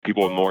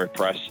people with Memoria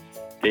Press,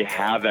 they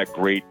have that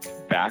great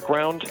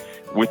background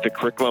with the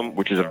curriculum,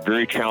 which is a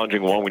very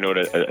challenging one. We know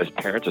that as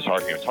parents, it's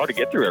hard to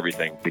get through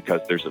everything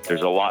because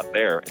there's a lot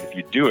there. And if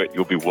you do it,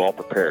 you'll be well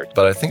prepared.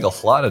 But I think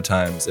a lot of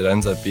times it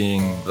ends up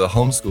being the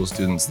homeschool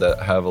students that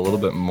have a little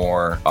bit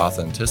more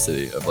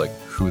authenticity of like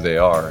who they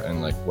are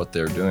and like what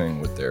they're doing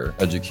with their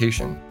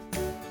education.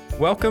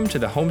 Welcome to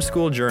the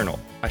Homeschool Journal,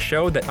 a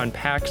show that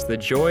unpacks the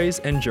joys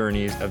and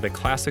journeys of the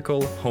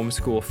classical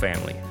homeschool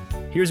family.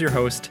 Here's your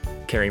host,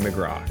 Carrie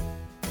McGraw.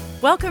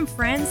 Welcome,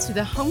 friends, to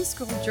the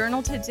Homeschool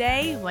Journal.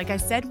 Today, like I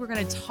said, we're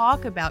going to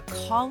talk about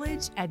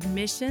college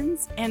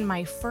admissions, and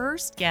my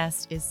first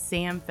guest is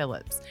Sam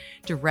Phillips,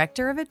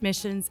 Director of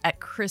Admissions at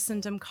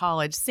Christendom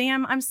College.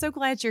 Sam, I'm so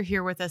glad you're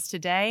here with us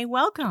today.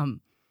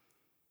 Welcome.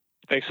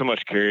 Thanks so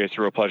much, Carrie. It's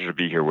a real pleasure to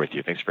be here with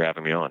you. Thanks for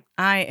having me on.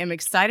 I am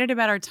excited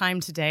about our time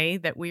today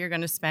that we are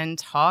going to spend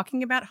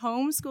talking about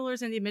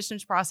homeschoolers and the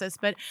admissions process,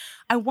 but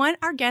I want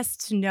our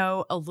guests to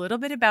know a little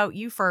bit about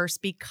you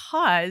first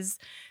because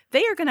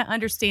they are going to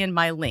understand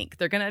my link.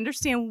 They're going to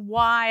understand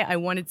why I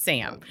wanted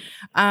Sam.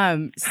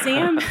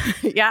 Sam,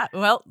 yeah,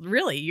 well,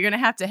 really, you're going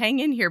to have to hang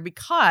in here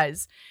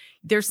because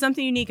there's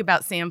something unique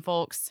about Sam,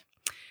 folks.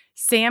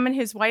 Sam and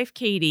his wife,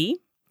 Katie,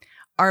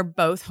 are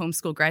both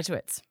homeschool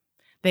graduates.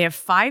 They have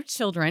 5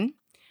 children,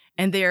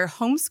 and they're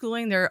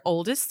homeschooling their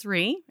oldest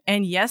 3.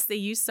 And yes, they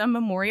use some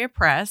Memoria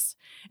Press.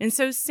 And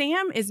so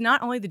Sam is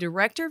not only the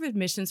Director of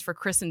Admissions for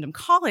Christendom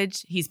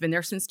College, he's been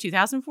there since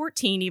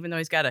 2014, even though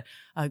he's got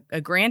a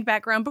grand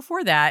background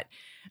before that.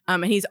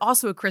 And he's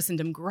also a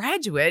Christendom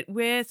graduate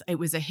it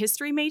was a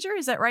history major.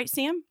 Is that right,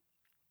 Sam?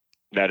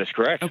 That is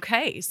correct.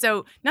 Okay.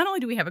 So not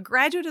only do we have a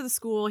graduate of the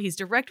school, he's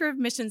Director of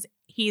Admissions,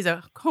 he's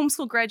a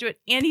homeschool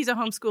graduate, and he's a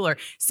homeschooler.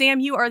 Sam,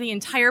 you are the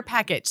entire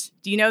package.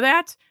 Do you know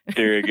that?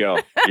 There you go.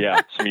 Yeah,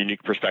 some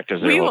unique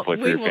perspectives there, hopefully,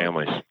 for your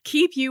families.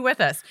 Keep you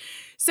with us.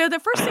 So the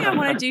first thing I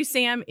want to do,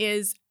 Sam,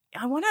 is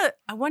I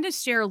want to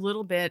share a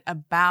little bit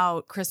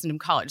about Christendom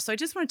College. So I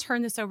just want to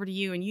turn this over to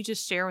you, and you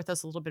just share with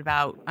us a little bit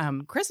about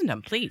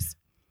Christendom, please.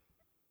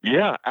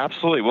 Yeah,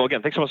 absolutely. Well,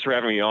 again, thanks so much for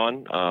having me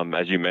on.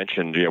 As you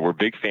mentioned, we're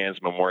big fans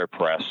of Memoria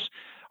Press.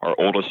 Our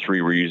oldest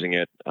 3 were using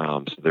it,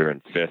 so they're in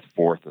 5th,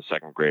 4th, and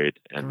 2nd grade.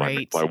 And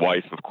my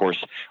wife, of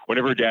course,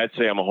 whenever dads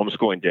say I'm a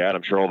homeschooling dad,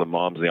 I'm sure all the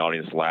moms in the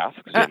audience laugh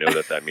because they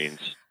know that means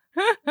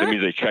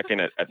they check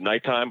in at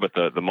nighttime, but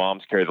the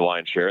moms carry the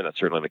lion's share, and that's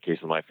certainly the case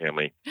with my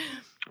family.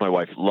 My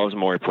wife loves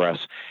Memoria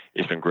Press.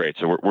 It's been great,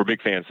 so we're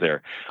big fans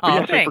there.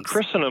 But so for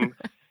Christendom,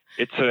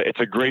 it's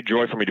a great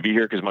joy for me to be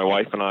here because my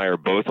wife and I are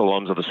both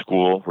alums of the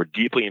school. We're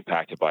deeply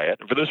impacted by it.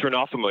 And for those who are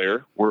not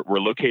familiar, we're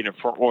located in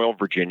Front Royal,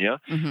 Virginia.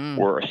 Mm-hmm.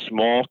 We're a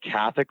small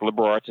Catholic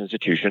liberal arts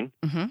institution.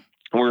 Mm-hmm.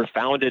 We were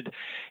founded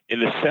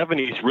in the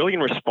 70s really in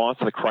response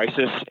to the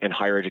crisis in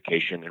higher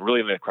education and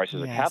really the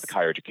crisis in Catholic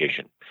higher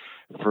education.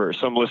 For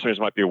some listeners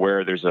might be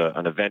aware, there's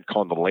an event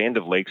called the Land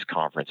of Lakes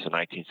Conference in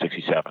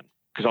 1967.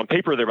 Because on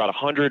paper, there are about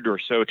 100 or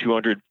so,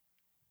 200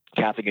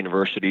 Catholic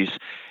universities.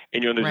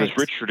 And, there's this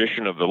rich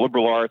tradition of the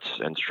liberal arts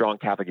and strong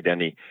Catholic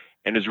identity.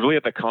 And it's really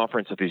at the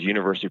conference that these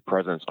university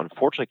presidents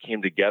unfortunately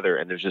came together.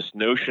 And there's this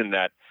notion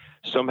that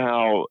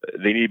somehow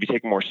they need to be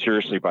taken more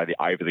seriously by the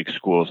Ivy League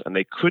schools. And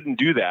they couldn't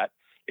do that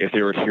if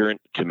they were adherent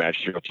to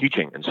magisterial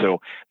teaching. And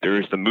so there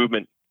is the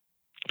movement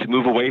to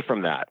move away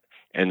from that.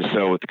 And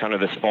so it's kind of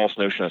this false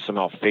notion that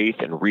somehow faith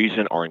and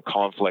reason are in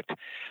conflict.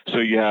 So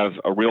you have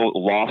a real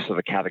loss of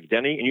the Catholic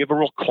identity, and you have a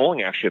real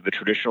culling, actually, of the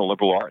traditional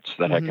liberal arts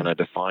that had kind of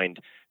defined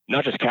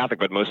not just Catholic,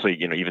 but mostly,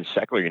 even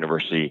secular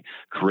university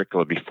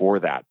curricula before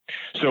that.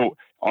 So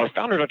our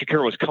founder, Dr.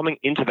 Carroll, was coming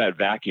into that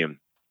vacuum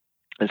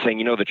and saying,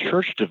 the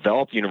church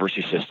developed the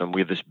university system.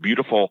 We have this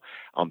beautiful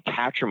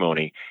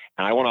patrimony,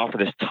 and I want to offer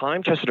this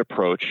time-tested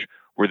approach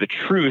where the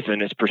truth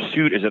and its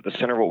pursuit is at the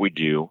center of what we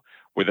do,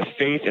 where the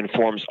faith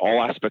informs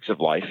all aspects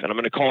of life, and I'm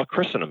going to call it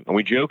Christendom. And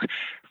we joke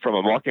from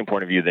a marketing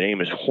point of view, the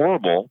name is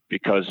horrible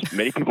because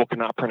many people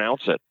cannot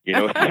pronounce it.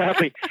 It's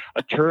sadly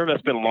a term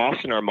that's been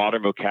lost in our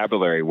modern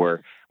vocabulary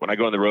where when I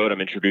go on the road, I'm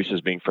introduced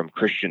as being from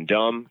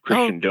Christendom,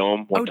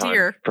 Christendom, one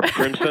time from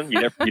Crimson.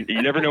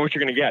 You never know what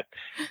you're going to get.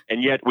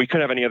 And yet we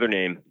couldn't have any other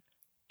name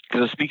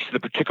because it speaks to the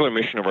particular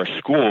mission of our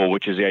school,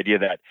 which is the idea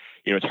that,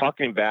 it's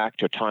harkening back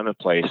to a time and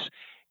place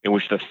in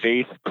which the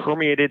faith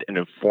permeated and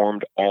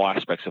informed all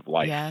aspects of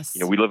life. Yes,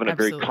 we live in a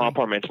very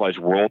compartmentalized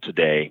world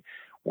today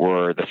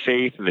where the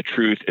faith and the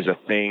truth is a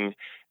thing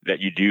that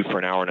you do for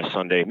an hour on a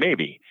Sunday,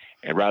 maybe,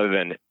 and rather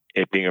than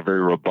it being a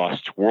very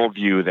robust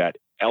worldview that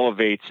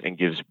elevates and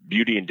gives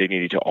beauty and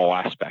dignity to all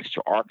aspects,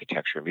 to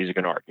architecture, music,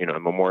 and art.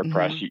 Memoria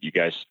Press, you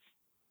guys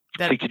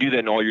seek to do that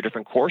in all your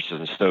different courses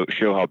and so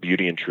show how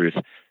beauty and truth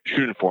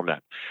should inform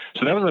that.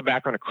 So that was the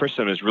background of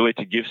Christendom, is really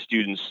to give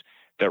students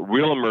that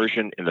real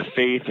immersion in the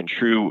faith and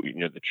true,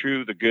 the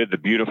true, the good, the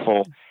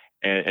beautiful,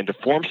 and to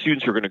form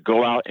students who are going to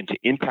go out and to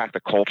impact the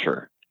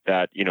culture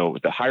that,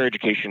 the higher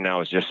education now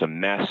is just a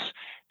mess.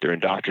 They're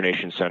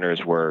indoctrination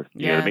centers where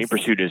the main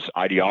pursuit is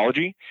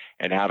ideology,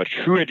 and to have a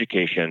true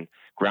education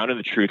grounded in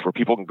the truth where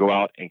people can go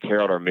out and carry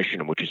out our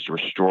mission, which is to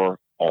restore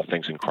all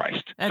things in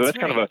Christ. That's so that's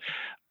right. kind of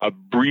a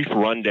brief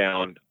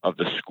rundown of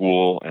the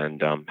school,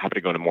 and happy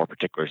to go into more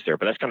particulars there.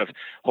 But that's kind of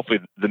hopefully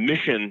the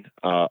mission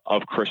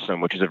of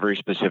Christendom, which is a very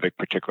specific,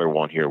 particular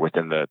one here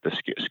within the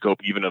scope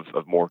even of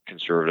more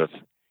conservative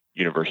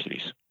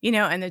universities.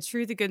 And the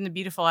true, the good, and the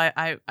beautiful,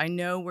 I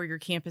know where your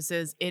campus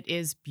is. It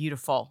is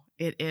beautiful.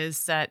 It is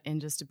set in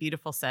just a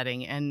beautiful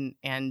setting.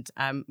 And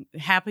I'm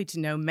happy to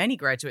know many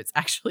graduates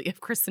actually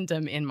of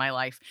Christendom in my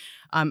life.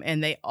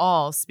 And they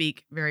all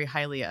speak very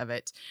highly of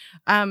it.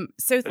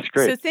 So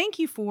thank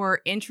you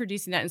for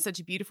introducing that in such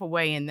a beautiful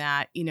way, in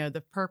that,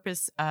 the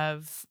purpose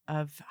of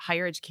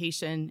higher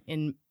education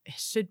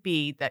should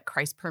be that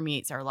Christ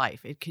permeates our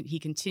life. He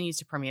continues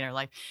to permeate our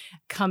life,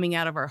 coming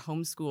out of our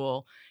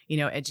homeschool,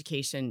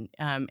 education,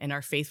 and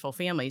our faithful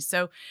families.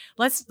 So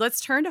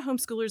let's turn to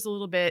homeschoolers a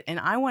little bit, and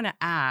I want to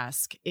ask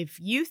if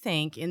you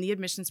think in the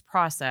admissions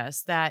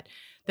process that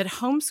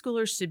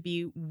homeschoolers should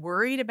be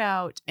worried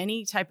about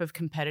any type of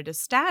competitive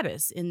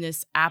status in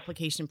this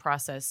application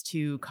process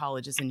to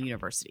colleges and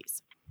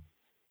universities.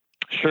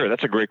 Sure,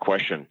 that's a great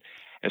question.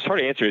 It's hard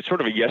to answer. It's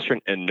sort of a yes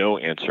and no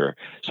answer.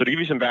 So to give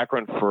you some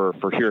background for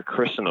here at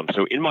Christendom,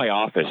 so in my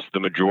office, the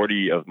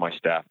majority of my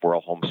staff were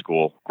all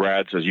homeschool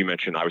grads. As you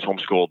mentioned, I was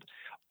homeschooled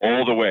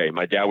all the way.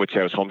 My dad would say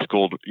I was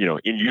homeschooled,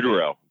 in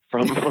utero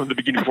from the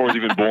beginning before I was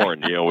even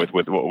born,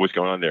 with what was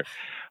going on there.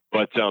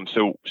 But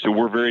so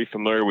we're very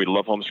familiar. We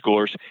love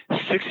homeschoolers.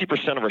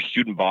 60% of our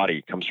student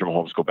body comes from a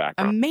homeschool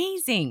background.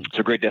 Amazing. It's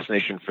a great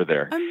destination for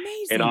there.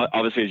 Amazing. And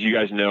obviously, as you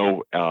guys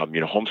know,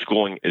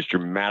 homeschooling is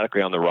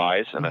dramatically on the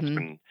rise, and that's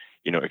been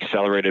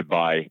accelerated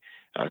by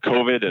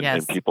COVID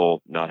and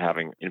people not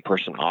having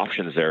in-person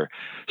options there.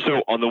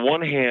 So on the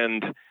one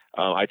hand,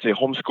 I'd say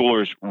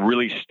homeschoolers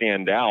really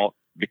stand out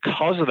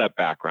because of that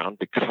background,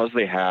 because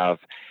they have,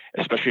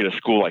 especially at a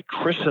school like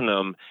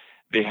Christendom,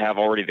 they have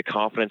already the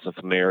confidence and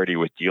familiarity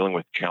with dealing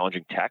with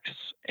challenging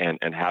texts and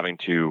having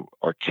to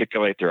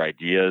articulate their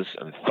ideas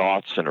and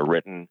thoughts in a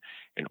written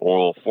and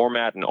oral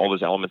format and all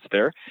those elements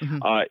there.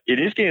 It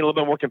is getting a little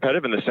bit more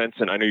competitive in the sense,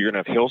 and I know you're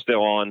going to have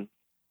Hillsdale on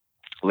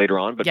later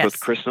on, but both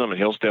Christendom and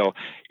Hillsdale,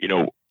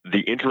 the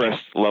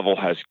interest level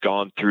has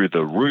gone through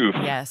the roof.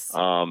 Yes.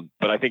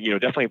 But I think,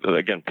 definitely,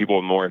 again, people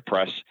with Memoria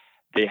Press,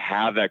 they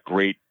have that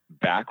great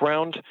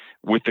background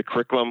with the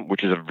curriculum,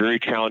 which is a very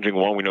challenging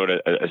one. We know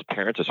that as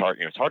parents, it's hard,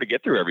 it's hard to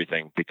get through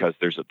everything because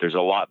there's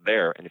a lot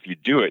there. And if you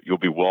do it, you'll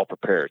be well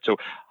prepared. So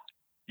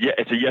yeah,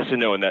 it's a yes and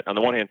no in that. On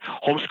the one hand,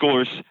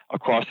 homeschoolers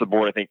across the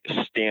board, I think,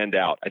 stand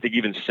out. I think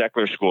even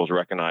secular schools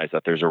recognize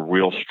that there's a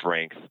real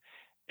strength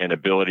and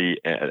ability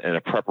and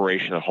a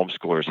preparation that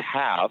homeschoolers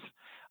have.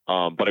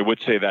 But I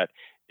would say that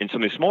in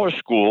some of the smaller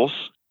schools,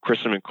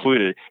 Christendom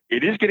included,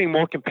 it is getting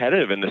more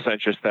competitive in the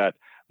sense just that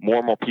more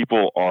and more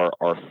people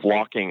are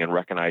flocking and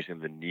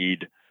recognizing the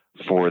need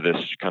for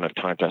this kind of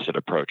time-tested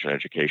approach in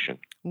education.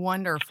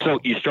 Wonderful. So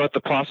you start the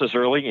process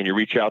early and you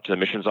reach out to the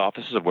admissions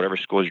offices of whatever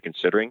schools you're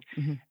considering,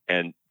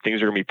 and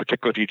things are going to be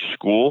particular to each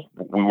school.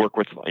 We work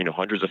with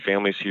hundreds of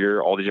families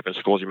here, all these different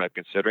schools you might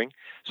be considering.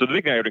 So the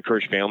big thing I would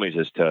encourage families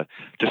is to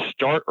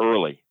start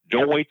early.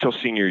 Don't wait till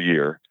senior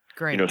year.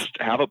 Great.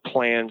 Have a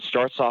plan,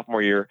 start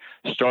sophomore year,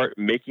 start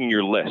making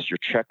your list, your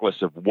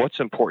checklist of what's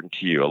important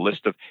to you, a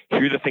list of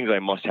here are the things I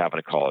must have in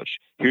a college.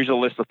 Here's a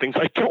list of things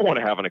I don't want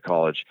to have in a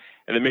college.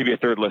 And then maybe a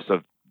third list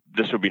of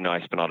this would be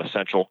nice but not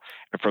essential.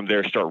 And from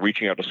there, start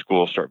reaching out to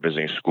schools, start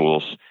visiting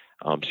schools,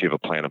 so you have a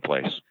plan in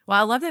place. Well,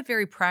 I love that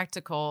very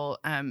practical,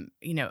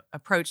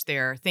 approach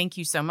there. Thank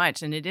you so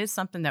much. And it is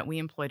something that we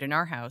employed in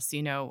our house.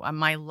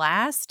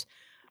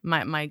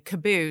 My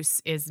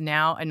caboose is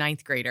now a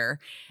ninth grader,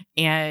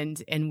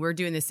 and we're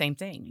doing the same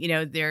thing.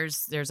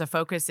 There's a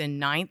focus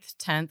in 9th,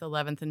 10th,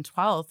 11th, and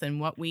 12th,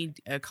 and what we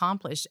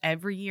accomplish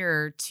every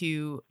year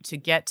to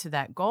get to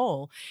that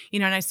goal.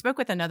 And I spoke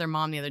with another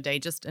mom the other day,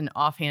 just an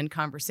offhand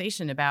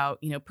conversation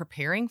about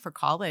preparing for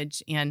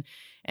college, and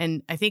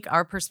I think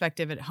our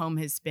perspective at home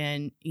has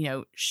been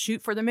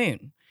shoot for the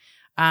moon,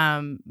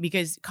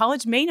 because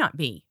college may not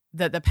be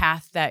the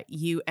path that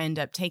you end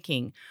up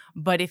taking.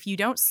 But if you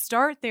don't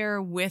start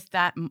there with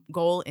that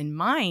goal in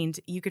mind,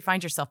 you could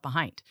find yourself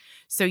behind.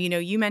 So,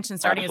 you mentioned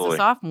starting Absolutely. As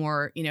a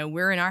sophomore,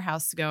 we're in our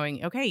house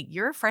going, okay,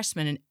 you're a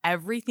freshman and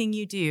everything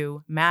you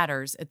do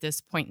matters at this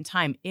point in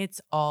time.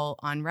 It's all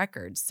on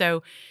record.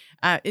 So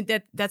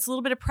that's a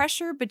little bit of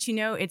pressure, but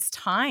it's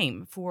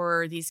time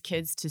for these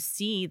kids to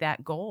see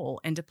that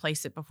goal and to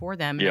place it before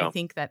them. And I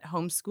think that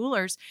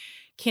homeschoolers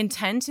can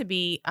tend to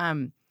be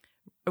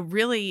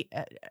really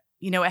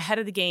ahead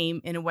of the game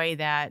in a way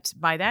that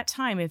by that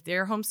time, if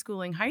they're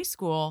homeschooling high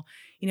school,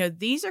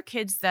 these are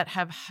kids that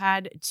have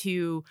had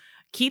to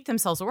keep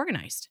themselves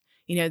organized,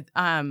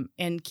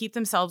 and keep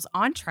themselves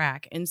on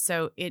track. And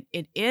so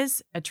it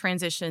is a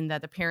transition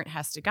that the parent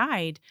has to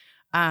guide.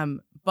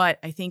 But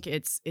I think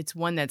it's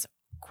one that's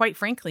quite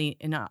frankly,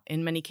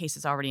 in many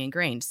cases already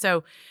ingrained.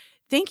 So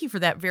thank you for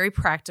that very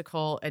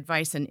practical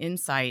advice and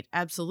insight,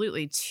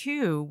 absolutely,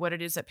 to what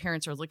it is that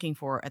parents are looking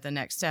for at the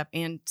next step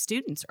and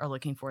students are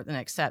looking for at the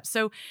next step.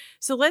 So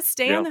let's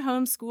stay on the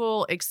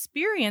homeschool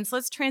experience.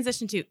 Let's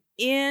transition to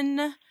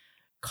in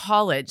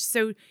College.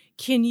 So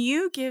can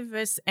you give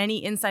us any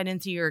insight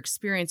into your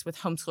experience with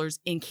homeschoolers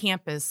in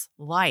campus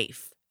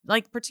life,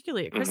 like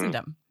particularly at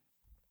Christendom?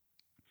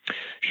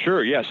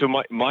 Sure. Yeah. So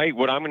my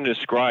what I'm going to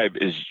describe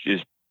is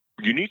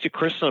unique to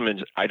Christendom,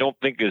 and I don't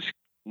think is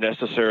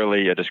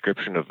necessarily a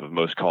description of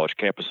most college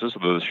campuses,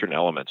 although there's certain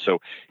elements. So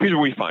here's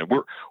what we find.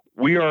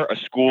 We are a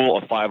school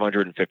of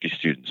 550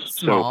 students.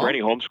 Small, so for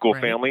any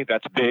homeschool family,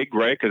 that's big,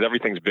 right? Because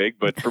everything's big.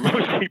 But for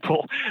most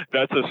people,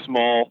 that's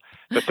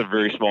a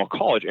very small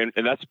college. And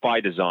that's by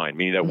design,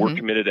 meaning that we're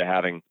committed to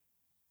having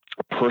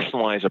a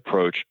personalized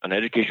approach, an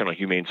education on a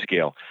humane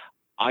scale.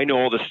 I know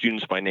all the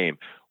students by name.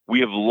 We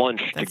have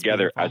lunch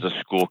together as a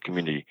school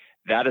community.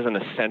 That is an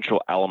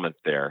essential element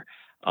there.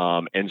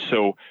 And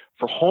so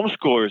for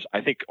homeschoolers,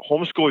 I think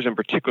homeschoolers in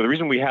particular, the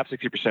reason we have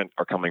 60%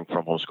 are coming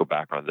from homeschool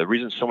background, the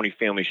reason so many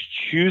families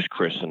choose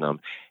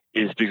Christendom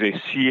is because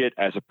they see it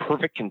as a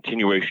perfect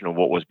continuation of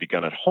what was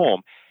begun at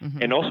home.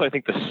 And also I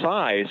think the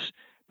size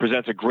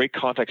presents a great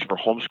context for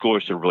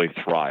homeschoolers to really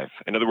thrive.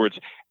 In other words,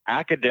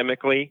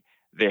 academically,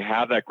 they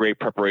have that great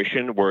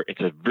preparation where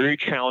it's a very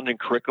challenging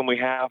curriculum we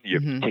have.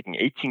 You're taking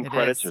 18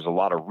 credits. There's a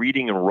lot of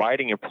reading and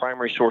writing and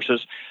primary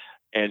sources.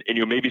 And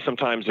maybe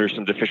sometimes there's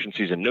some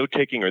deficiencies in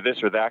note-taking or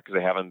this or that because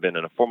they haven't been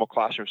in a formal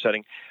classroom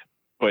setting.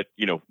 But,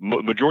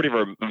 majority of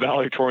our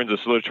valedictorians and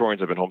salutatorians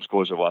have been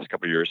homeschoolers over the last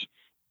couple of years.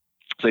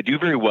 So they do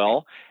very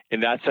well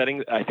in that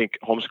setting. I think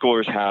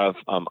homeschoolers have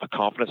a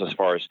confidence as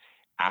far as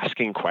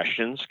asking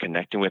questions,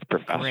 connecting with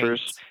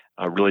professors,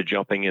 really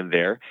jumping in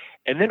there.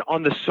 And then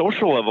on the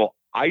social level,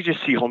 I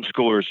just see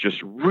homeschoolers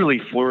just really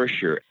flourish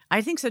here.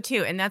 I think so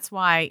too, and that's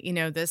why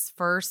this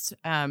first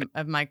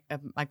of my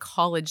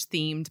college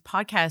themed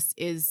podcast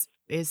is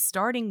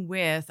starting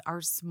with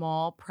our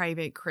small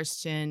private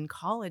Christian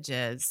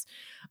colleges,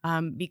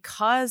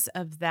 because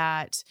of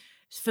that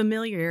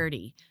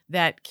familiarity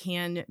that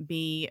can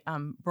be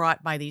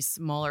brought by these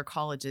smaller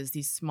colleges,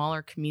 these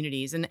smaller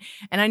communities. And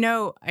I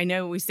know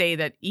we say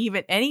that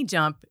even any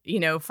jump,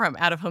 from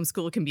out of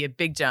homeschool can be a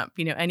big jump.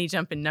 Any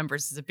jump in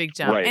numbers is a big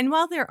jump. Right. And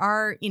while there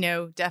are,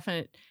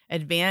 definite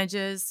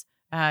advantages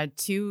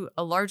to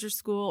a larger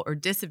school or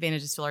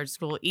disadvantages to a larger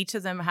school, each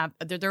of them have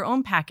their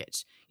own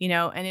package,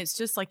 and it's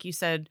just like you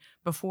said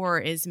before,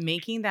 is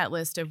making that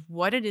list of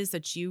what it is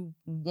that you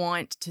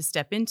want to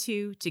step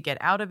into, to get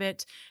out of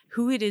it,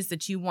 who it is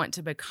that you want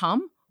to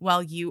become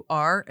while you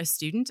are a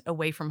student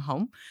away from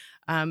home,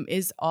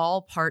 is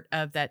all part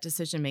of that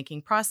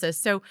decision-making process.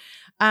 So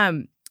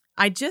I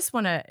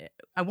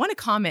want to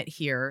comment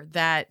here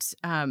that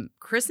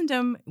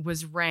Christendom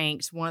was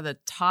ranked one of the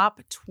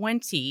top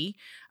 20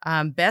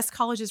 best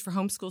colleges for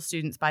homeschool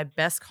students by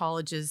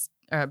bestschools.org,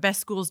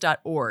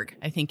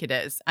 I think it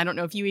is. I don't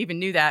know if you even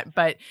knew that,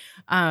 but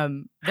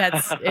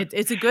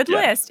it's a good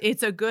list.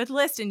 It's a good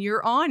list, and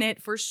you're on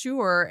it for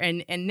sure.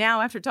 And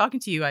now after talking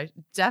to you, I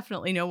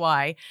definitely know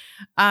why.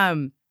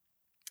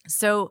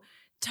 So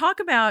talk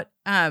about,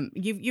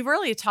 you've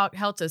really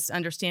helped us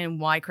understand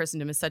why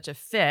Christendom is such a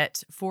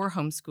fit for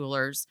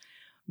homeschoolers,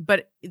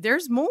 but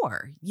there's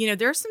more.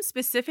 There's some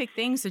specific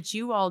things that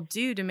you all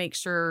do to make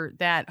sure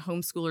that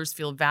homeschoolers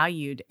feel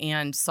valued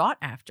and sought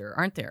after,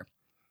 aren't there?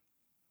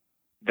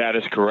 That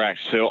is correct.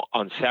 So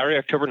on Saturday,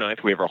 October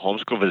 9th, we have our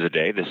Homeschool Visit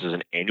Day. This is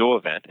an annual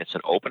event. It's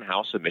an open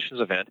house admissions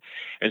event.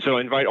 And so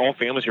I invite all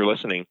families who are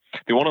listening,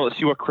 if you want to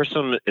see what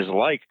Christendom is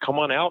like, come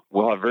on out.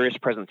 We'll have various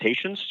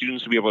presentations.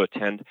 Students will be able to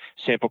attend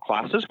sample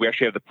classes. We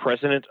actually have the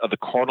president of the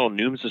Cardinal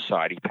Newman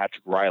Society,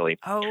 Patrick Riley,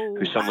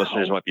 who some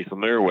listeners might be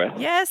familiar with.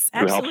 Yes,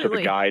 absolutely. Who helps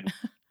with a guide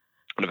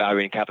on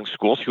evaluating Catholic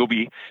schools. He'll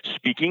be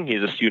speaking.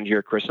 He's a student here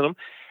at Christendom.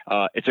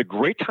 It's a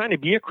great time to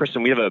be at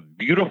Christendom. We have a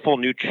beautiful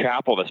new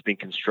chapel that's being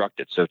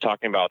constructed. So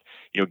talking about,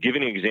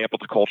 giving an example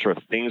to culture of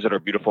things that are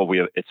beautiful.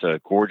 it's a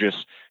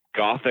gorgeous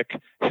Gothic,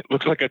 it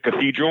looks like a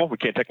cathedral. We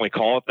can't technically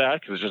call it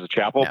that because it's just a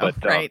chapel, but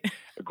a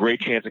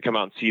great chance to come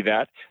out and see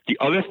that. The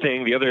other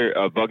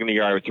bug in the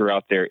ear I would throw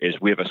out there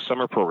is we have a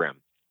summer program.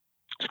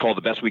 It's called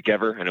the Best Week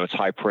Ever. I know it's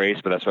high praise,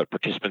 but that's what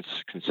participants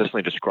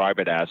consistently describe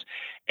it as.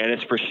 And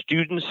it's for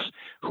students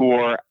who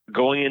are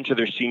going into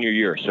their senior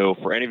year. So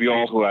for any of you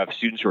all who have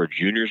students who are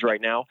juniors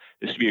right now,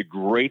 this would be a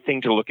great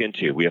thing to look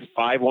into. We have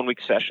 5 one-week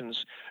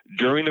sessions.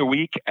 During the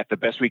week at the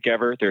Best Week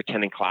Ever, they're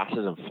attending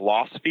classes in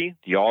philosophy,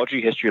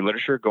 theology, history,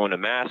 literature, going to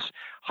mass,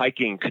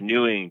 hiking,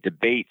 canoeing,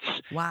 debates,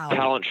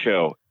 talent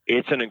show.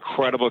 It's an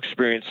incredible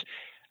experience.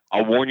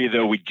 I'll warn you,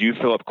 though, we do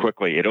fill up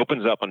quickly. It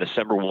opens up on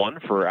December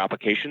 1 for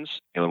applications.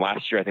 And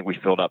last year, I think we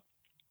filled up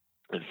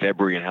in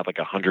February and had like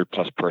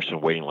 100-plus person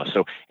waiting list.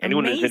 So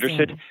anyone who's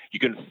interested, you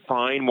can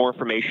find more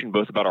information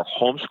both about our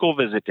Homeschool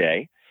Visit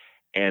Day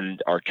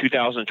and our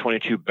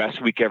 2022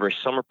 Best Week Ever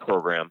Summer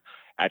Program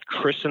at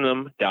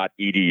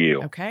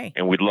christendom.edu. Okay.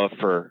 And we'd love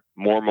for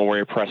more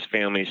Memoria Press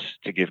families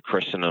to give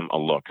Christendom a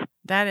look.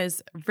 That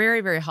is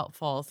very, very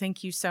helpful.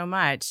 Thank you so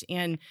much.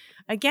 And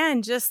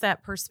again, just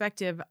that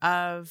perspective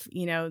of,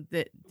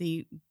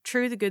 the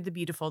true, the good, the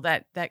beautiful,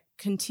 that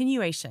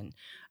continuation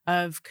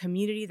of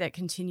community, that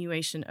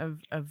continuation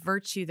of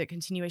virtue, that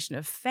continuation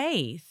of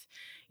faith,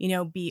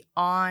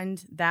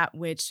 beyond that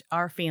which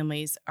our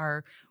families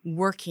are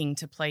working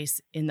to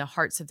place in the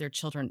hearts of their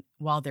children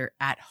while they're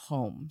at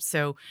home.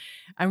 So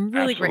I'm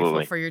really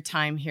grateful for your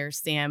time here,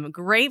 Sam.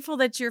 Grateful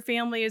that your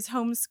family is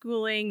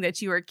homeschooling,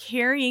 that you are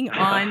carrying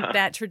on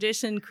that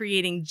tradition,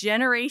 creating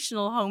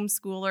generational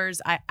homeschoolers.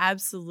 I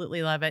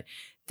absolutely love it.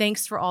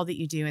 Thanks for all that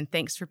you do, and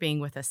thanks for being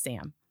with us,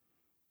 Sam.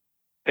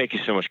 Thank you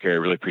so much, Carrie.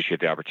 Really appreciate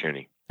the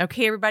opportunity.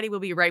 Okay, everybody, we'll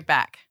be right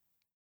back.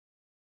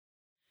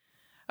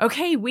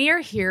 Okay, we are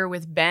here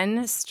with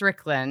Ben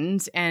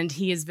Strickland, and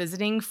he is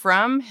visiting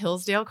from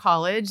Hillsdale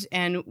College,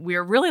 and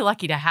we're really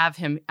lucky to have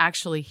him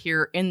actually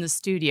here in the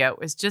studio.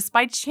 It's just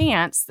by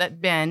chance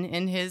that Ben,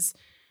 in his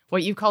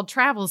what you called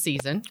travel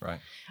season,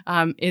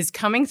 right, is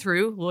coming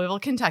through Louisville,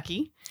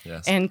 Kentucky,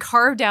 yes, and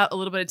carved out a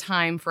little bit of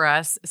time for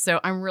us. So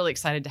I'm really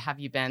excited to have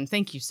you, Ben.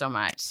 Thank you so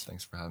much.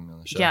 Thanks for having me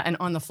on the show. Yeah, and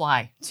on the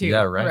fly, too.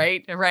 Yeah,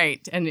 right.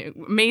 Right. And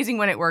amazing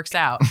when it works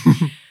out.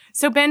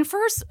 So, Ben,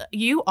 first,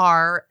 you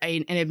are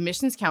an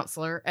admissions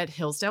counselor at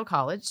Hillsdale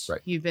College. Right.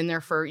 You've been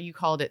there for, you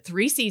called it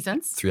 3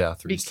 seasons. Three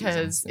because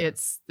seasons. Yeah.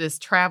 it's this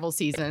travel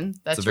season.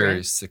 It's a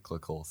very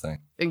cyclical thing.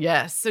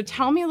 Yes. So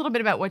tell me a little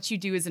bit about what you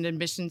do as an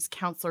admissions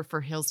counselor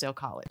for Hillsdale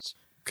College.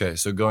 Okay,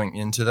 so going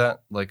into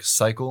that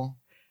cycle,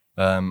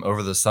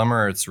 over the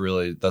summer,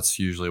 that's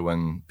usually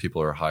when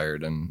people are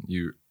hired, and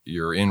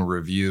you're in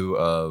review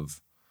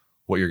of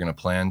what you're going to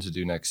plan to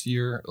do next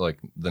year, like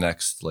the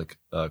next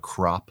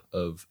crop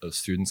of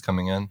students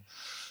coming in,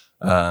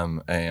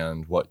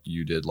 and what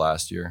you did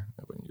last year.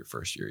 When your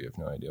first year, you have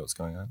no idea what's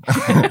going on.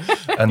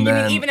 And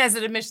then even as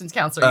an admissions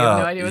counselor, you have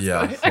no idea what's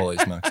going on. Yeah, holy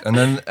smokes.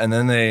 And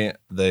then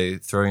they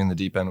throw you in the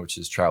deep end, which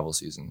is travel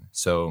season.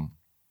 So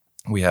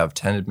we have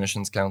 10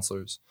 admissions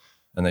counselors,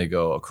 and they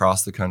go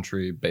across the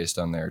country based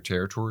on their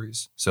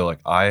territories. So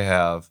I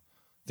have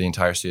the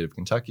entire state of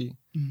Kentucky,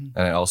 and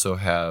I also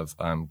have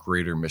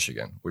greater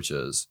Michigan, which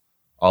is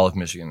all of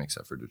Michigan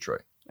except for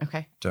Detroit.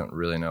 Okay. Don't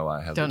really know why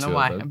I have Don't the know two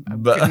why.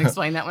 But, I couldn't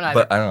explain that one either.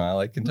 But I don't know. I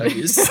like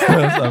Kentucky, so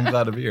I'm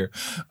glad to be here.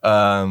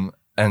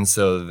 And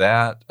so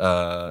that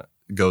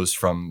goes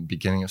from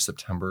beginning of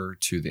September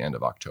to the end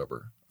of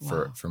October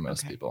for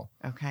most people.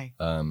 Okay.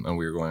 And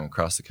we were going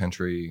across the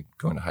country,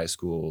 going to high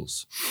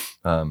schools.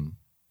 And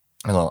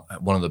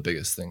one of the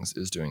biggest things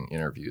is doing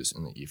interviews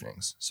in the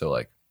evenings.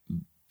 So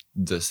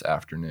this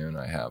afternoon,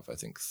 I have, I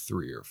think,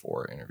 3 or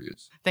 4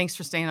 interviews. Thanks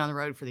for staying on the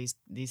road for these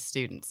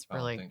students.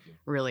 Really, thank you.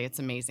 Really, it's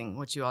amazing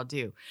what you all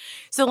do.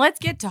 So let's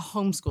get to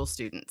homeschool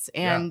students.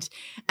 And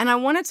I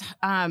wanted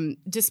to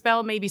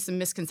dispel maybe some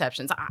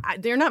misconceptions.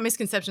 They're not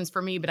misconceptions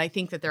for me, but I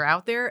think that they're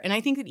out there. And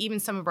I think that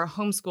even some of our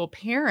homeschool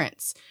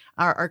parents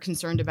are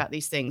concerned about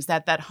these things,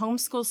 that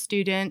homeschool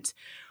student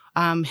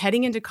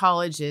heading into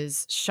college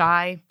is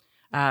shy,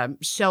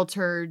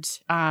 sheltered,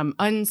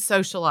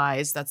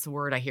 unsocialized. That's the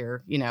word I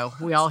hear.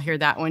 We all hear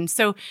that one.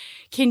 So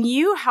can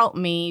you help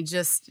me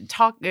just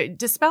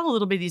dispel a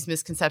little bit of these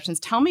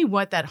misconceptions? Tell me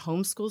what that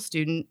homeschool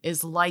student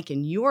is like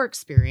in your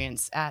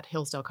experience at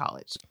Hillsdale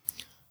College.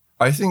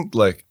 I think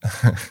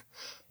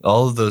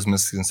all of those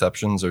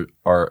misconceptions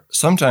are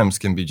sometimes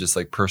can be just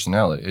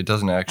personality. It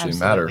doesn't actually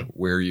matter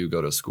where you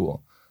go to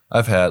school.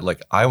 I've had,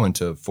 I went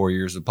to 4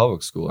 years of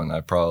public school, and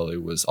I probably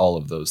was all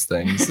of those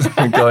things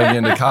going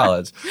into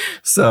college.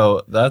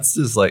 So that's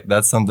just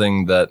that's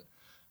something that,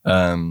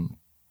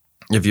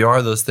 if you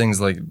are those things,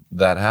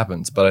 that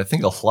happens. But I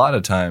think a lot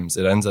of times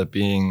it ends up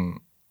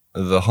being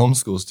the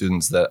homeschool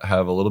students that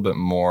have a little bit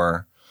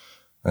more,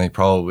 I think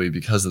probably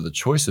because of the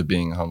choice of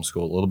being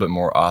homeschooled, a little bit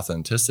more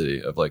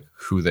authenticity of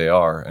who they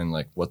are and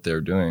what they're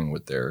doing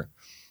with their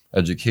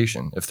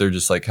education. If they're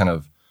just kind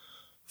of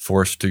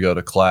forced to go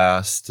to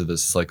class to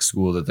this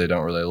school that they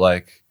don't really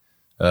like,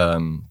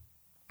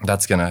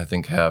 that's gonna, I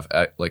think, have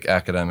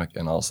academic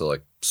and also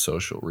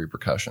social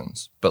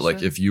repercussions. But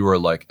Sure. If you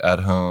are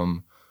at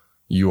home,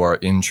 you are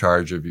in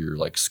charge of your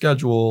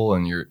schedule,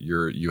 and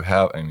you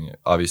have, I mean,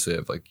 obviously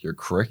have your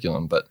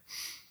curriculum, but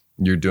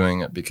you're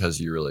doing it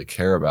because you really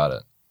care about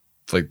it.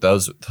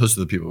 Those are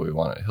the people we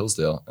want at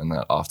Hillsdale, and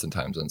that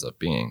oftentimes ends up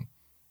being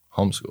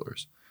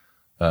homeschoolers.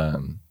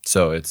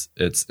 So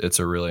it's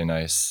a really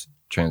nice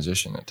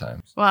transition at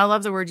times. Well, I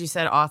love the word you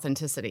said,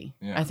 authenticity.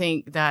 Yeah. I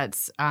think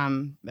that's,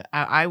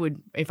 I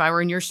would, if I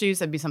were in your shoes,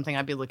 that'd be something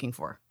I'd be looking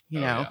for,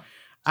 know?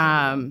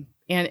 Yeah.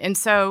 And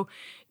so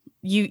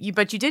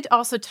but you did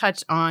also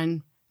touch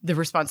on the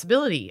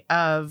responsibility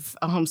of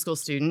a homeschool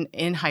student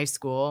in high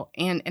school.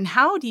 And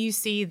how do you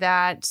see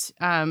that,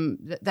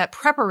 that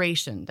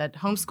preparation, that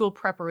homeschool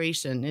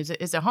preparation? Is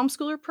a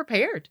homeschooler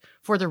prepared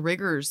for the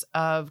rigors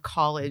of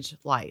college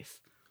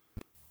life?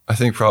 I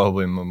think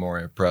probably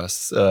Memoria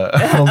Press,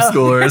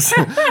 Homeschoolers.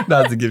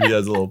 Not to give you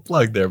guys a little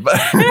plug there, but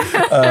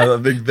I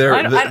think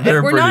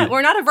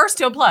we're not averse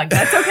to a plug.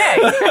 That's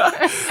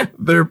okay.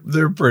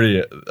 they're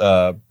pretty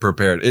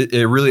prepared.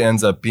 It really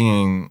ends up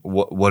being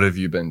what have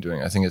you been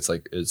doing? I think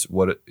it's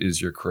what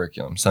is your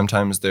curriculum.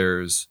 Sometimes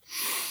there's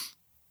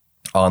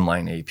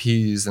online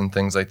APs and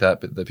things like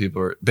that, but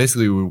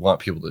we want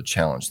people to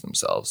challenge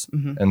themselves.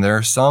 Mm-hmm. And there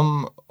are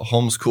some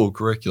homeschool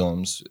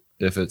curriculums,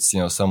 if it's,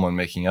 someone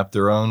making up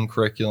their own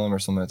curriculum or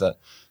something like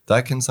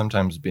that can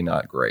sometimes be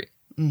not great.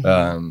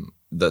 Mm-hmm.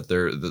 That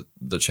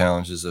the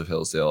challenges of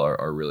Hillsdale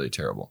are really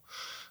terrible.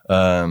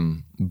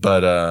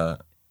 But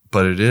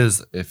it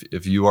is,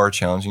 if you are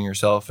challenging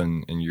yourself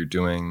and you're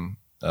doing,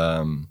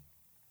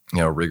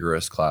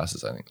 rigorous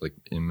classes, I think like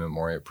in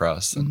Memoria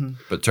Press,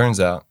 but it turns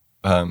out,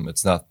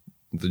 it's not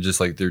just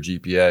like their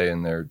GPA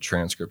and their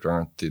transcript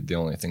aren't the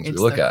only things we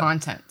look at. It's the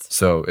content.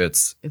 So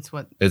it's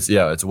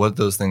what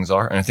those things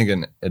are. And I think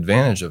an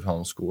advantage of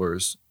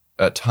homeschoolers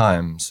at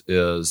times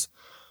is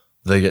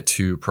they get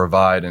to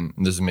provide, and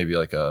this is maybe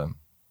like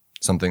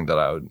something that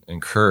I would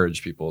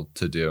encourage people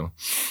to do,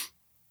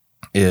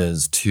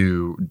 is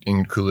to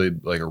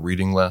include like a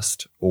reading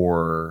list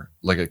or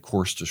like a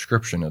course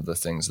description of the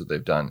things that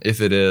they've done,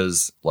 if it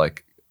is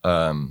like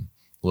a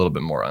little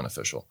bit more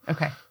unofficial.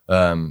 Okay.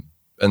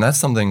 And that's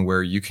something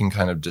where you can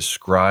kind of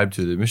describe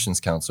to the admissions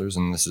counselors,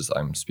 and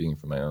I'm speaking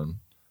from my own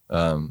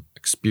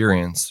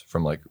experience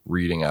from like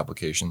reading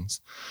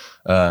applications.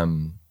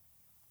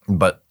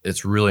 But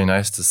it's really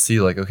nice to see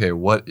like, okay,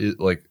 what is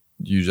like,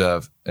 you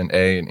have an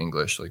A in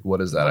English. Like, what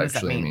does that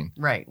actually mean?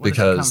 Right. Where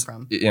does that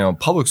come from?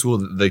 Public school,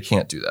 they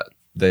can't do that.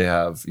 They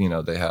have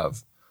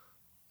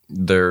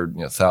their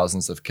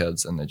thousands of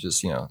kids, and they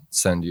just,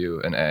 send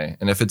you an A.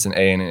 And if it's an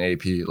A in an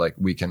AP, like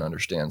we can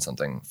understand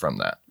something from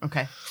that.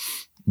 Okay.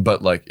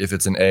 But like if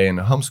it's an A in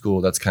a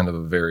homeschool, that's kind of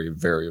a very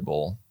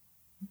variable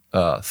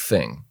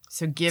thing.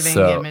 So giving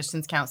the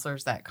admissions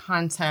counselors that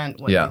content,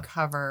 what you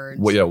covered.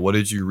 What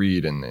did you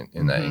read in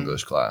that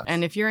English class?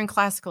 And if you're in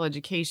classical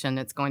education,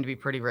 it's going to be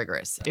pretty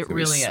rigorous. It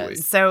really sweet.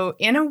 is. So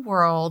in a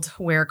world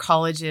where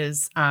college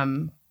is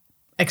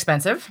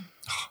expensive,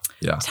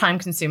 time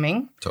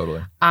consuming.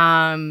 Totally.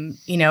 And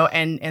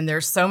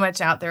there's so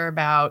much out there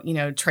about,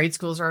 trade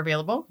schools are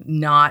available.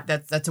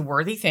 That's a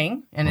worthy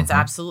thing, and it's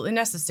absolutely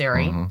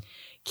necessary. Mm-hmm.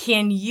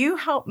 Can you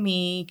help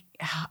me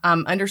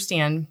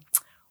understand,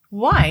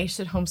 why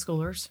should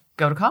homeschoolers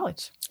go to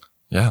college?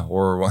 Yeah,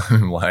 or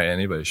why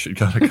anybody should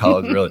go to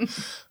college, really.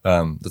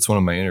 That's one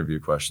of my interview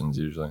questions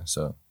usually.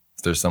 So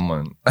if there's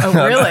someone... Oh,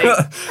 really?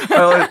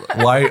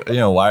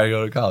 why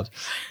go to college?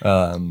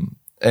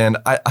 And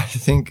I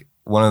think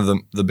one of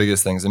the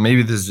biggest things, and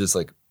maybe this is just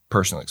like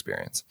personal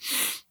experience,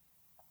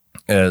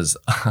 is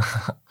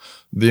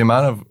the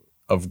amount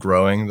of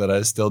growing that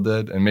I still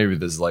did. And maybe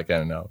this is like, I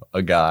don't know,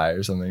 a guy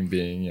or something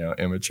being,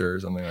 immature or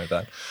something like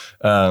that.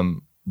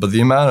 But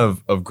the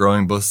amount of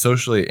growing both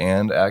socially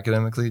and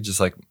academically,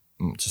 just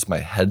my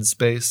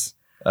headspace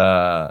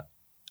out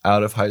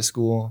of high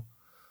school,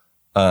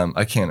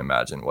 I can't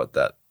imagine what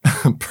that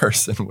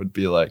person would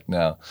be like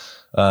now.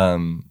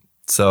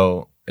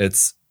 So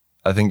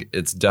I think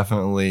it's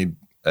definitely,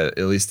 at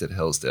least at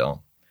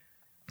Hillsdale,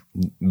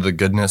 the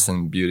goodness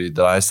and beauty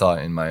that I saw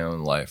in my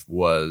own life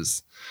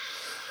was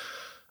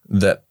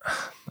that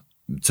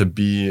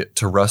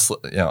to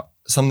wrestle,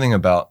 something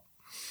about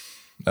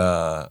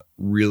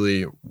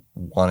really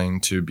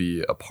wanting to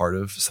be a part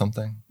of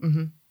something,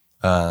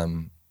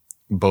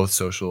 both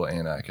social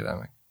and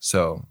academic.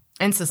 So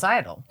and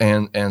societal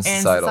and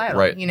societal,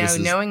 right?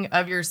 Knowing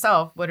of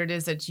yourself what it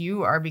is that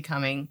you are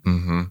becoming.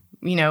 Mm-hmm.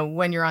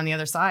 When you're on the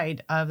other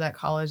side of that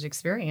college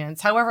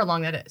experience, however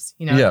long that is.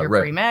 If you're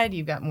pre-med,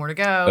 you've got more to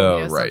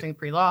go. Something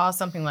pre-law,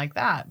 something like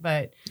that.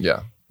 But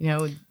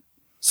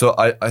So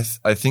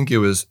I think it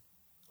was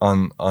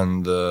on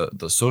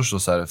the social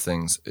side of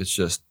things. It's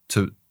just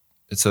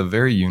it's a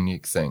very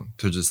unique thing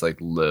to just like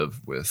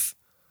live with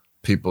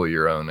people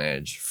your own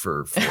age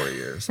for 4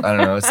 years. I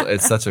don't know.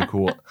 It's such a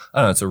cool.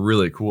 I don't know. It's a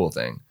really cool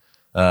thing.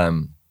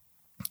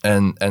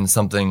 And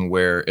something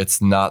where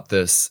it's not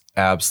this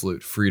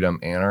absolute freedom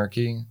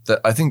anarchy that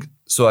I think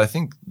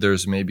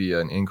there's maybe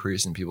an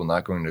increase in people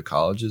not going to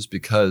colleges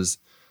because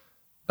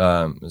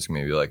it's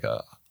maybe like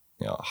a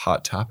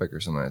hot topic or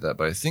something like that.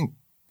 But I think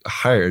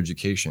higher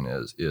education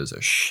is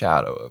a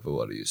shadow of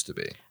what it used to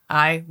be.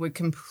 I would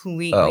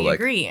completely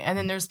agree. And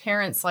then there's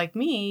parents like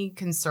me,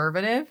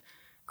 conservative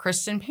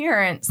Christian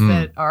parents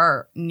that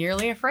are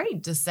nearly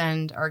afraid to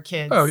send our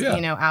kids,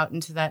 out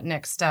into that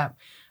next step.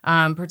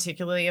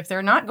 Particularly if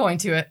they're not going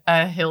to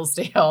a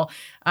Hillsdale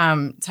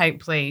type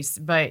place.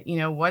 But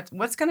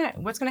what's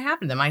gonna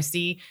happen to them? I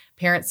see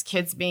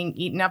kids being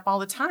eaten up all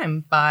the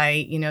time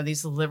by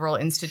these liberal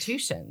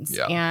institutions,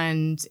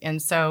 and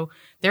so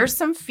there's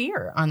some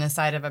fear on the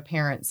side of a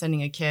parent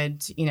sending a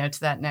kid to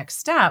that next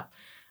step.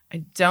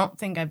 I don't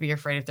think I'd be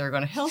afraid if they're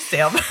going to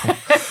Hillsdale.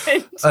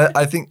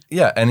 I think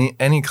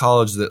any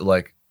college that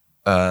like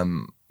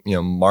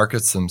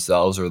markets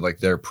themselves or like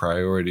their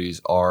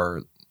priorities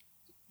are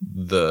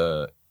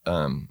the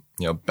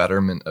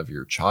betterment of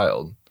your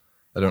child.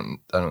 I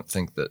don't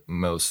think that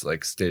most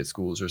like state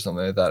schools or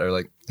something like that are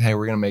like, hey,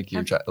 we're gonna make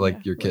your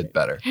your kid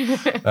better.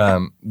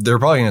 They're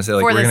probably gonna say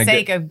like, for the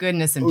sake of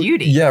goodness and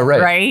beauty. Yeah, right.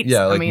 Right.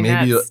 Yeah, like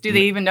maybe. Do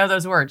they even know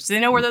those words? Do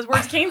they know where those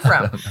words came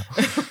from?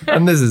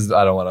 And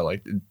I don't want to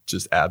like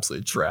just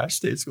absolutely trash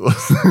state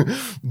schools,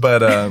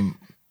 but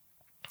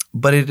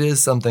it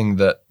is something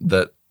that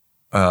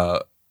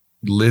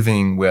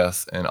living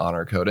with an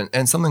honor code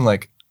and something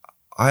like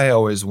I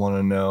always want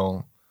to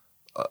know,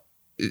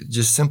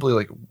 just simply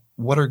like,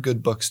 what are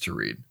good books to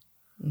read?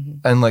 Mm-hmm.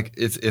 And like,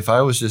 if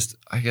I was just,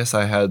 I guess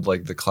I had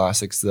like the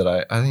classics that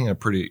I think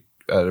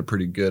had a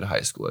pretty good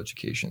high school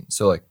education.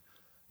 So like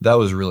that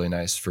was really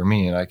nice for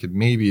me. And I could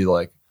maybe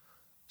like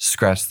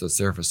scratch the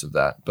surface of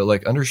that, but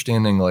like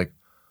understanding like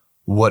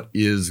what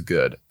is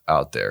good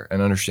out there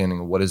and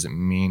understanding what does it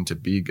mean to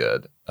be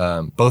good,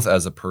 both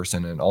as a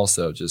person and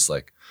also just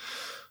like,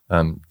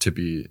 to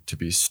be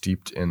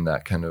steeped in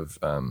that kind of,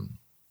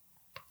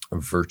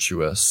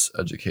 virtuous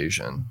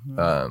education.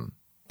 Mm-hmm.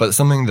 But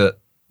something that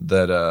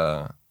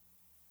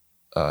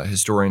a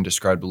historian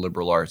described the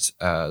liberal arts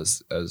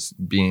as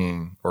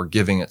being or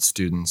giving its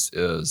students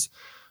is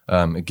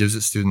it gives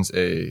its students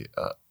a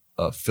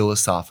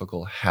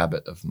philosophical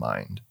habit of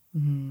mind,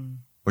 mm-hmm.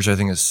 which I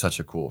think is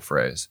such a cool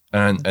phrase,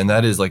 and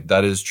that is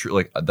true.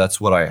 Like that's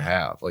what I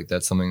have. Like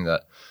that's something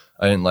that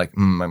I didn't like.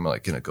 I'm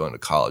like gonna go into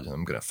college and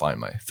I'm gonna find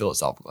my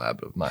philosophical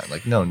habit of mind.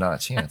 Like no, not a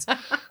chance.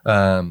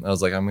 I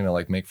was like I'm gonna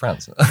like make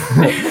friends, and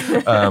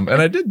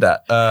I did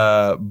that.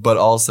 But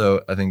also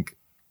I think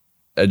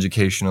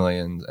educationally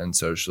and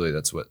socially,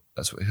 that's what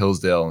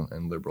Hillsdale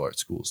and liberal arts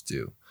schools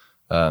do.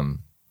 And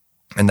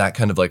that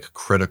kind of like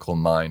critical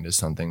mind is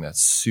something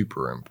that's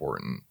super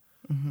important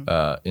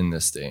mm-hmm. In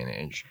this day and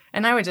age.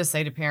 And I would just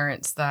say to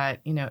parents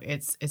that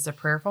it's a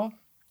prayerful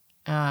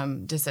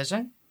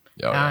decision.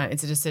 Yeah.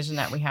 It's a decision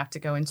that we have to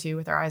go into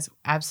with our eyes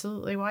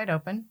absolutely wide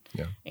open,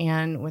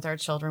 and with our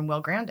children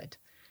well grounded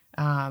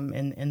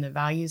in the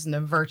values and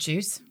the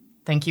virtues.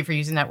 Thank you for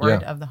using that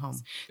word of the home.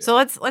 Yeah. So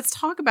let's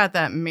talk about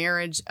that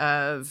marriage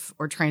of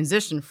or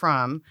transition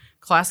from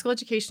classical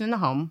education in the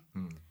home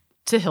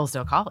to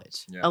Hillsdale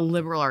College, a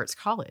liberal arts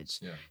college.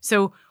 Yeah.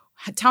 So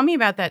tell me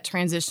about that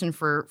transition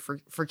for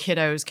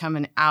kiddos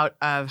coming out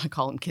of, I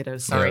call them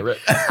kiddos, sorry.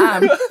 Yeah,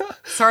 right.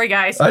 Sorry,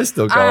 guys. I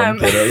still call them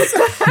kiddos.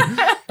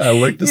 I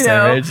look the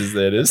same age as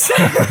that is.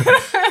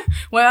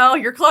 Well,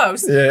 you're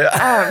close.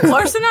 Yeah.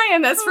 Closer than I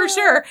am, that's for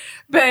sure.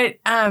 But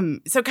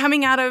so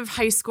coming out of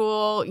high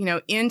school,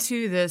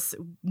 into this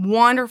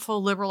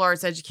wonderful liberal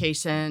arts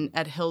education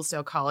at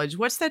Hillsdale College,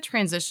 what's that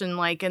transition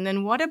like? And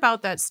then what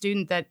about that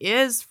student that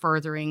is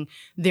furthering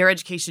their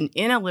education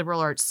in a liberal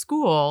arts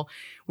school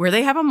where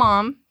they have a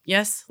mom,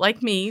 yes,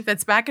 like me,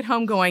 that's back at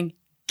home going,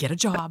 get a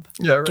job.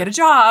 Yeah, right. Get a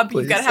job.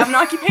 Please. You've got to have an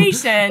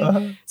occupation.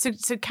 Uh-huh.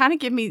 So kind of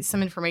give me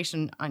some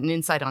information and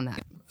insight on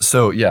that.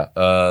 So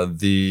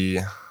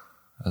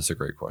that's a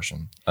great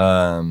question.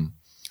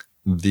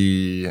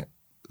 The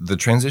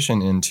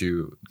transition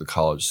into the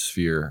college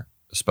sphere,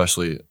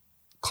 especially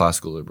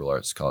classical liberal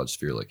arts college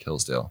sphere like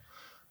Hillsdale,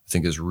 I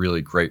think is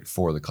really great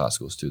for the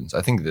classical students.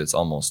 I think that it's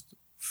almost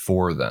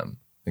for them.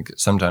 I think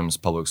sometimes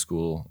public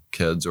school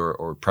kids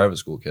or private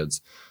school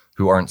kids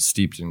who aren't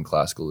steeped in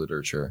classical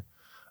literature,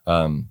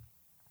 they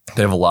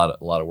have a lot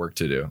of work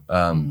to do.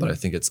 But I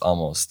think it's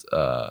almost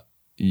the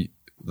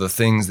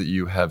things that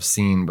you have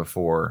seen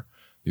before,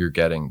 you're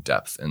getting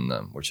depth in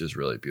them, which is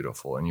really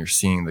beautiful. And you're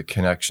seeing the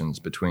connections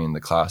between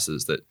the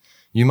classes that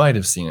you might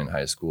have seen in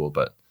high school,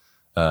 but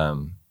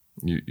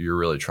you're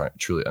really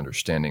truly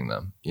understanding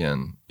them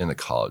in the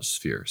college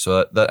sphere.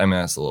 So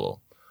that's a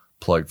little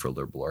plug for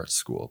liberal arts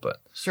school,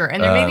 but sure.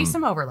 And there may be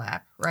some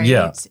overlap, right?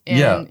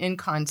 In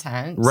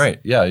content,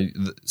 right? Yeah,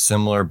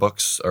 similar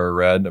books are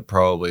read.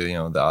 Probably,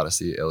 the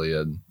Odyssey,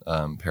 Iliad,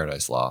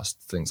 Paradise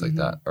Lost, things like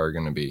that are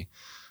going to be,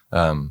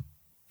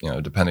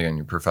 depending on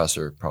your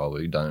professor,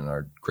 probably done in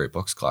our great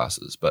books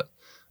classes. But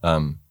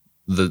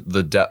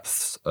the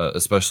depths,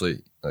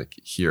 especially like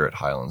here at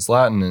Highlands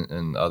Latin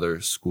and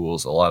other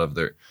schools, a lot of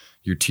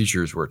your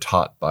teachers were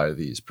taught by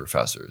these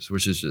professors,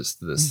 which is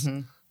just this.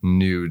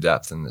 New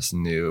depth and this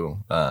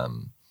new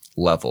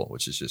level,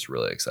 which is just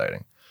really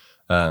exciting.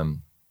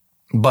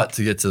 But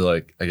to get to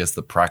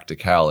the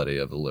practicality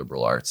of the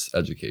liberal arts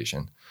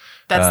education.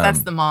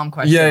 That's the mom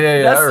question.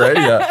 Yeah. Right.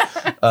 Yeah.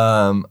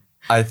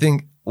 I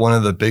think one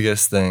of the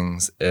biggest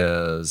things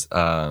is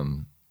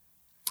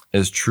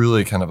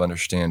truly kind of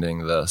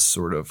understanding the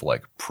sort of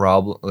like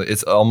problem.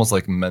 It's almost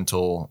like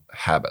mental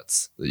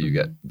habits that you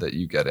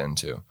get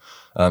into.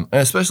 And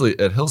especially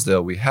at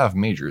Hillsdale, we have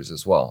majors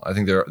as well. I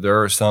think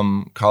there are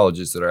some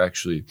colleges that are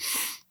actually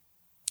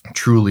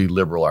truly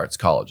liberal arts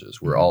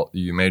colleges where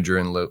you major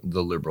in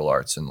the liberal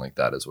arts and like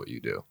that is what you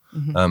do.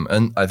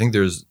 And I think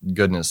there's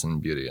goodness and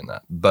beauty in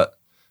that. But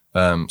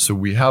so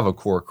we have a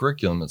core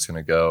curriculum that's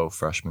going to go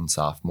freshman,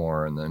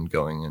 sophomore, and then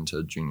going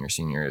into junior,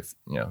 senior, if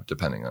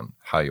depending on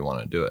how you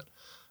want to do it.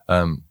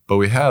 But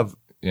we have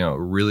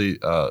really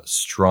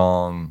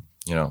strong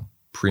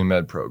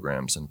pre-med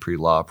programs and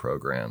pre-law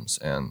programs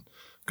and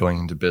going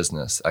into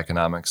business.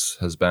 Economics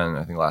has been,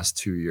 I think, the last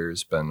 2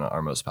 years, been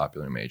our most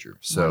popular major.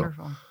 So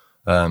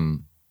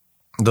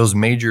those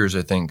majors,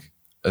 I think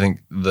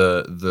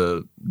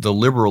the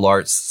liberal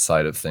arts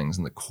side of things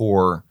and the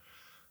core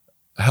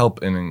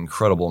help in an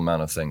incredible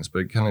amount of things, but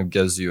it kind of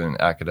gives you an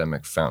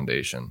academic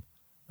foundation.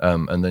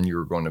 And then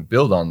you're going to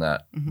build on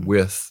that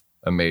with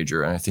a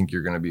major. And I think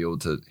you're going to be able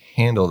to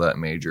handle that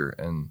major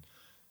and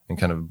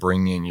kind of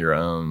bring in your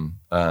own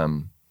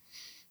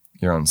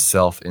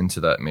self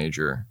into that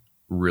major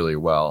really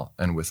well.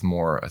 And with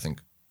more, I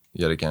think,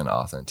 yet again,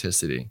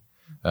 authenticity,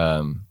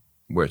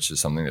 which is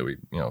something that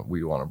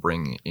we want to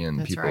bring in.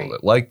 That's people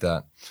that like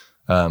that.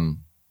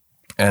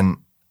 And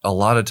a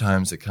lot of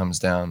times it comes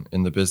down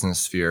in the business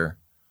sphere.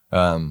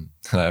 And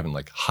I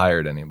haven't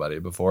hired anybody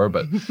before,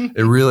 but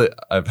it really,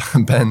 I've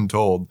been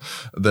told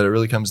that it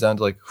really comes down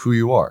to who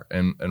you are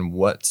and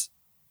what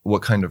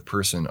kind of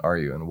person are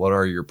you and what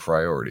are your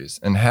priorities,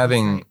 and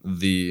having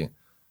the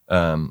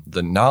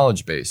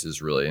knowledge base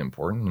is really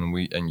important.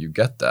 And you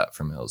get that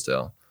from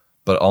Hillsdale,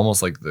 but almost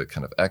the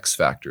kind of X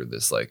factor,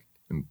 this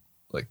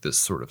this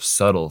sort of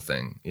subtle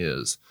thing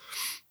is,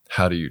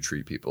 how do you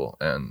treat people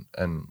and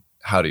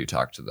how do you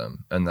talk to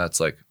them? And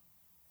that's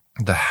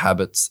the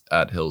habits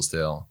at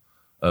Hillsdale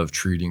of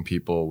treating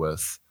people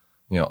with,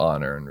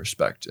 honor and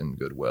respect and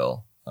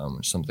goodwill,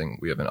 which is something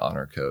we have an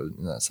honor code,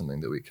 and that's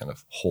something that we kind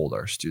of hold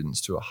our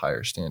students to a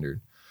higher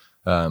standard.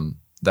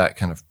 That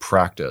kind of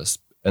practice,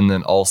 and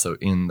then also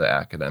in the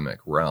academic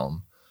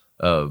realm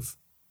of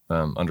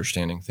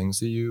understanding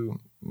things that you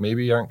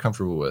maybe aren't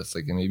comfortable with,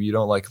 maybe you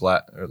don't like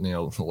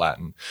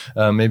Latin,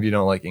 maybe you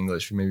don't like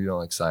English, maybe you don't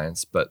like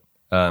science, but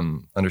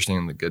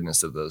understanding the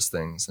goodness of those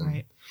things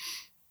and.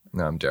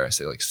 Dare I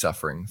say,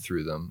 suffering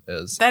through them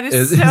is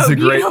so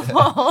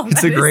beautiful.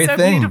 It's a great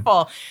thing.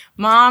 Beautiful.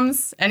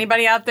 Moms,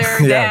 anybody out there,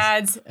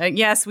 dads?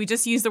 Yes, we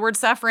just use the word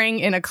suffering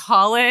in a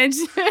college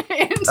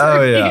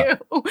interview.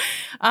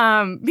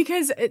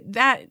 Because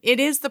it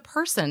is the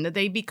person that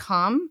they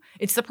become.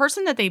 It's the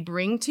person that they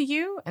bring to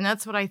you, and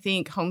that's what I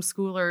think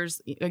homeschoolers,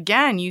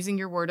 again, using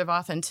your word of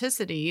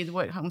authenticity,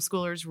 what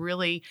homeschoolers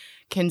really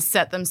can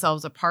set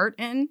themselves apart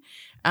in.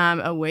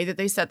 A way that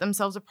they set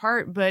themselves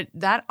apart. But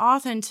that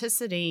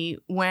authenticity,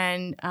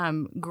 when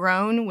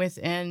grown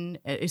within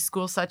a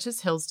school such as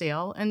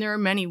Hillsdale, and there are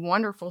many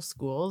wonderful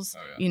schools,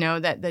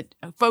 that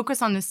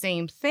focus on the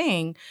same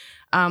thing.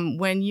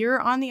 When you're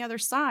on the other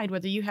side,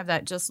 whether you have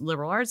that just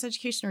liberal arts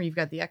education or you've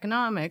got the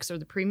economics or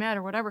the pre-med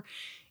or whatever,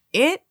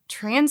 it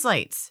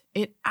translates.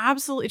 It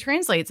absolutely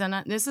translates.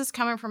 And this is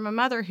coming from a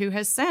mother who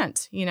has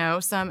sent,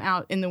 some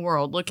out in the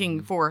world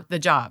looking for the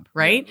job,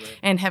 right?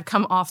 And have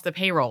come off the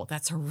payroll.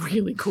 That's a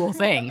really cool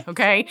thing,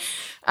 okay?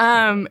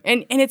 And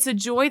it's a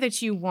joy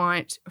that you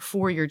want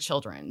for your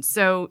children.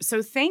 So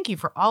thank you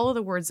for all of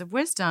the words of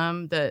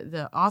wisdom,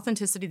 the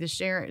authenticity, the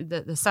share,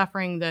 the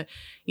suffering,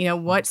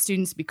 what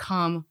students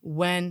become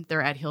when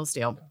they're at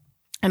Hillsdale.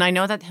 And I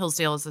know that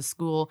Hillsdale is a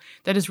school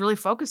that is really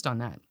focused on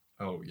that.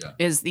 Oh, yeah.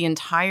 Is the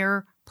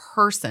entire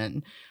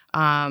person.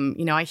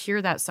 I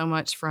hear that so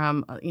much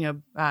from,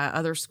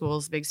 other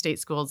schools, big state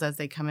schools, as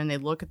they come in, they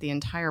look at the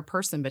entire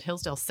person, but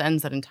Hillsdale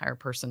sends that entire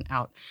person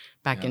out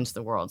back into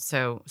the world.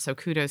 So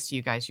kudos to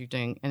you guys. You're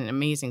doing an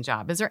amazing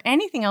job. Is there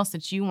anything else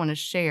that you want to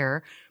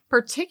share,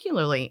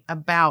 particularly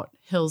about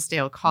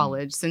Hillsdale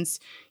College, since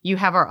you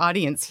have our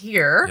audience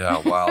here?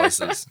 Yeah, wow.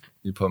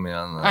 You put me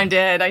on the I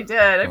did.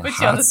 I put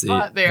you on the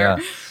spot there.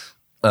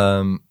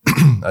 Yeah.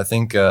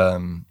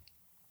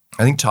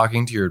 I think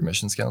talking to your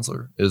admissions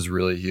counselor is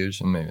really huge,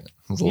 and maybe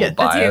it's a little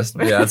biased.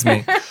 Yeah, that's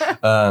me.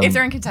 If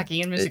they're in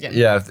Kentucky and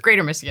Michigan,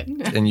 greater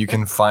Michigan, and you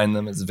can find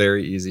them, it's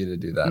very easy to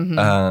do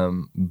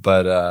that.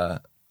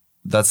 But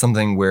that's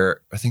something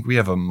where I think we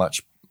have a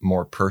much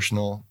more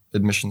personal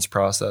admissions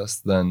process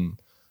than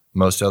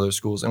most other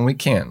schools, and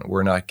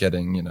we're not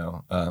getting,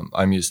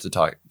 I'm used to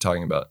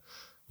talking about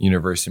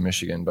University of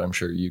Michigan, but I'm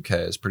sure UK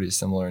has pretty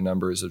similar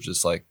numbers of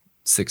just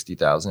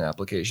 60,000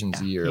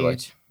 applications a year.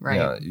 Huge.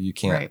 You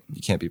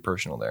can't be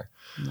personal there.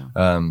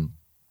 No.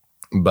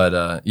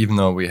 But even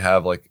though we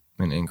have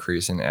an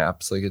increase in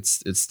apps,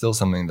 it's still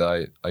something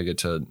that I get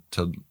to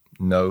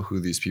know who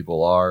these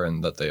people are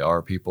and that they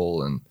are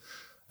people. And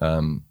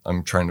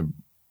I'm trying to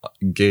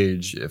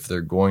gauge if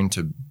they're going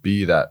to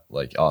be that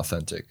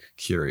authentic,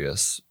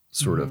 curious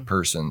sort of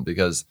person,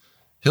 because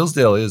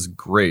Hillsdale is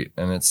great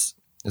and it's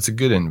a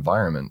good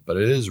environment, but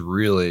it is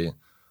really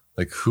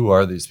who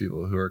are these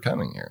people who are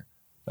coming here?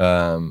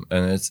 And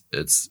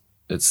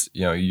it's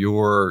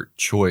your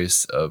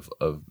choice of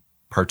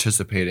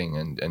participating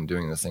and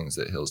doing the things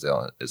that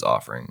Hillsdale is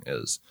offering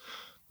is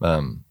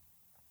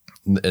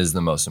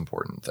the most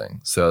important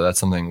thing. So that's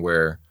something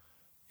where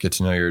get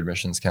to know your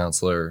admissions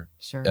counselor,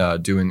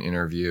 do an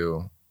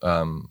interview,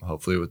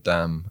 hopefully with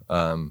them,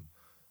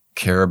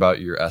 care about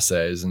your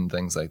essays and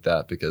things like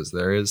that, because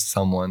there is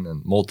someone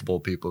and multiple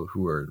people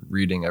who are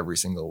reading every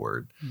single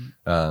word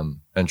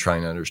and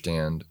trying to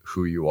understand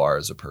who you are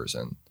as a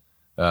person.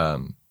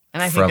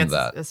 And I think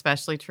that's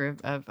especially true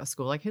of a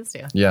school like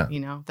Hillsdale. Yeah.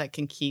 That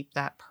can keep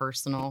that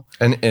personal.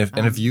 And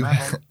if you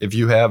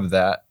have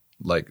that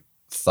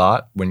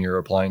thought when you're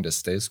applying to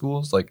state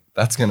schools, like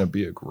that's going to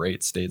be a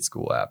great state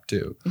school app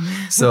too.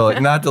 So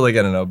like, not to like,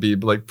 I don't know, be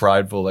like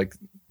prideful, like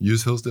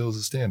use Hillsdale as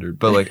a standard,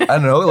 but like, I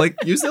don't know, like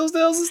use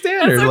Hillsdale as a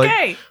standard. That's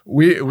okay. Like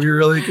we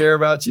really care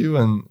about you.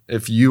 And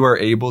if you are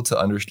able to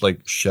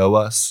like show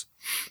us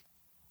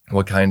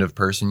what kind of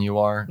person you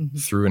are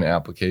through an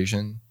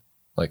application,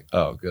 like,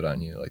 oh, good on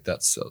you. Like,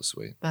 that's so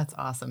sweet. That's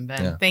awesome,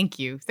 Ben. Yeah. Thank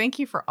you. Thank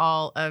you for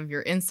all of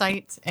your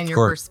insights and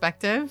your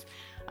perspective.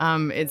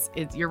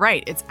 You're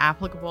right. It's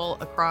applicable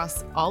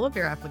across all of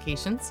your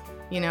applications,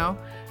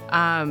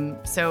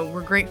 So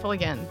we're grateful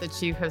again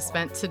that you have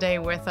spent today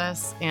with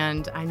us.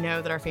 And I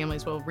know that our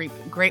families will reap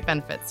great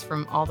benefits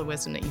from all the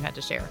wisdom that you had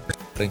to share.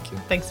 Thank you.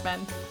 Thanks,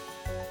 Ben.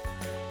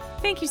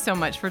 Thank you so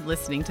much for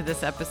listening to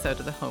this episode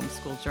of the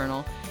Homeschool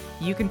Journal.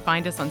 You can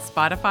find us on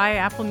Spotify,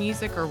 Apple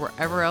Music, or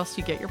wherever else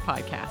you get your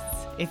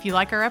podcasts. If you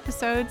like our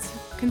episodes,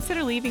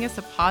 consider leaving us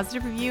a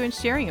positive review and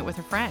sharing it with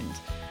a friend.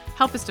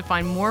 Help us to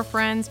find more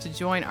friends to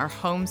join our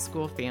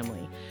homeschool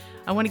family.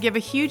 I want to give a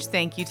huge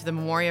thank you to the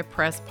Memoria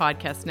Press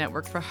Podcast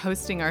Network for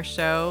hosting our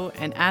show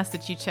and ask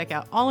that you check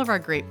out all of our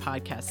great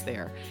podcasts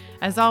there.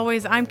 As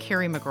always, I'm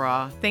Carrie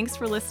McGraw. Thanks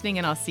for listening,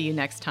 and I'll see you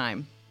next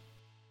time.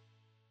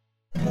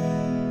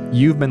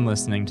 You've been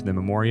listening to the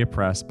Memoria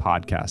Press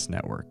Podcast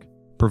Network,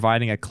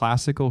 providing a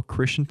classical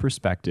Christian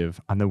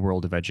perspective on the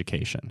world of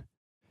education.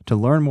 To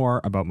learn more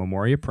about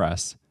Memoria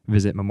Press,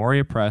 visit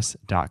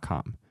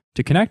memoriapress.com.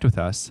 To connect with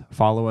us,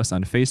 follow us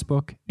on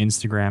Facebook,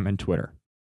 Instagram, and Twitter.